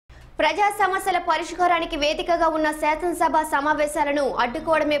ప్రజా సమస్యల పరిష్కారానికి వేదికగా ఉన్న శాసనసభ సమావేశాలను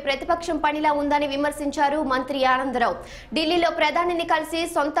అడ్డుకోవడమే ప్రతిపక్షం పనిలా ఉందని విమర్శించారు మంత్రి ఆనందరావు. ఢిల్లీలో ప్రధానిని కలిసి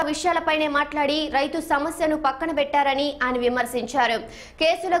సొంత విషయాలపైనే మాట్లాడి రైతు సమస్యను పక్కన పెట్టారని ఆయన విమర్శించారు.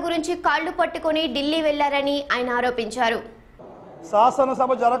 కేసుల గురించి కాళ్లు పట్టుకొని ఢిల్లీ వెళ్లారని ఆయన ఆరోపించారు.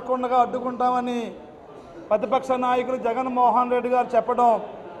 శాసనసభ జరగకుండా అడ్డుకుంటామని ప్రతిపక్ష నాయకులు జగన్మోహన్ రెడ్డి గారు చెప్పడం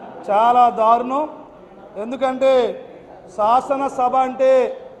చాలా దారుణం. ఎందుకంటే శాసనసభ అంటే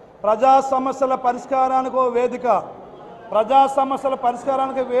ప్రజా సమస్యల పరిష్కారానికి వేదిక. ప్రజా సమస్యల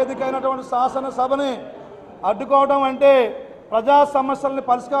పరిష్కారానికి వేదిక అయినటువంటి శాసనసభని అడ్డుకోవడం అంటే ప్రజా సమస్యలని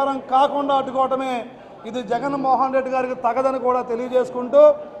పరిష్కారం కాకుండా అడ్డుకోవడమే. ఇది జగన్మోహన్ రెడ్డి గారికి తగదని కూడా తెలియజేసుకుంటూ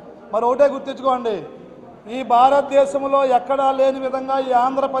మరి ఒకటే గుర్తించుకోండి, ఈ భారతదేశంలో ఎక్కడా లేని విధంగా ఈ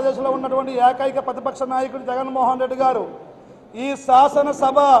ఆంధ్రప్రదేశ్లో ఉన్నటువంటి ఏకైక ప్రతిపక్ష నాయకుడు జగన్మోహన్ రెడ్డి గారు ఈ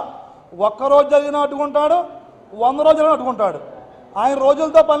శాసనసభ ఒక్కరోజు జరిగినా అడ్డుకుంటాడు, 100 రోజులైనా అడ్డుకుంటాడు. ఆయన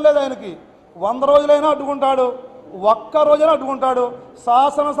రోజులతో పని లేదు, ఆయనకి 100 రోజులైనా అడ్డుకుంటాడు, ఒక్క రోజైనా అడ్డుకుంటాడు.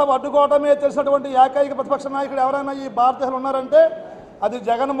 శాసనసభ అడ్డుకోవటమే తెలిసినటువంటి ఏకైక ప్రతిపక్ష నాయకుడు ఎవరైనా ఈ భారతదేశంలో ఉన్నారంటే అది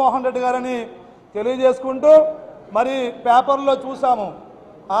జగన్మోహన్ రెడ్డి గారని తెలియజేసుకుంటూ మరి పేపర్లో చూసాము,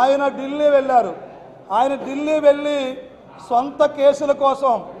 ఆయన ఢిల్లీ వెళ్ళారు. ఆయన ఢిల్లీ వెళ్ళి సొంత కేసుల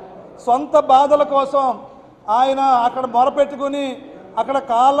కోసం, సొంత బాధల కోసం ఆయన అక్కడ మొరపెట్టుకుని అక్కడ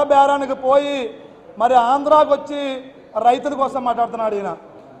కాళ్ళ బేరానికి పోయి మరి ఆంధ్రాకు వచ్చి రైతుల కోసం మాట్లాడుతున్నాడు ఈయన.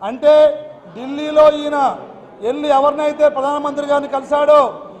 అంటే ఢిల్లీలో ఈయన వెళ్ళి ఎవరినైతే ప్రధానమంత్రి గారిని కలిశాడో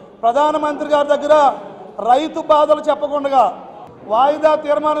ప్రధానమంత్రి గారి దగ్గర రైతు బాధలు చెప్పకుండా వాయిదా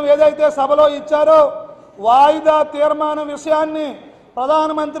తీర్మానం ఏదైతే సభలో ఇచ్చారో వాయిదా తీర్మానం విషయాన్ని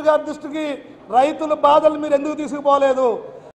ప్రధానమంత్రి గారి దృష్టికి రైతుల బాధలు మీరు ఎందుకు తీసుకుపోలేదు,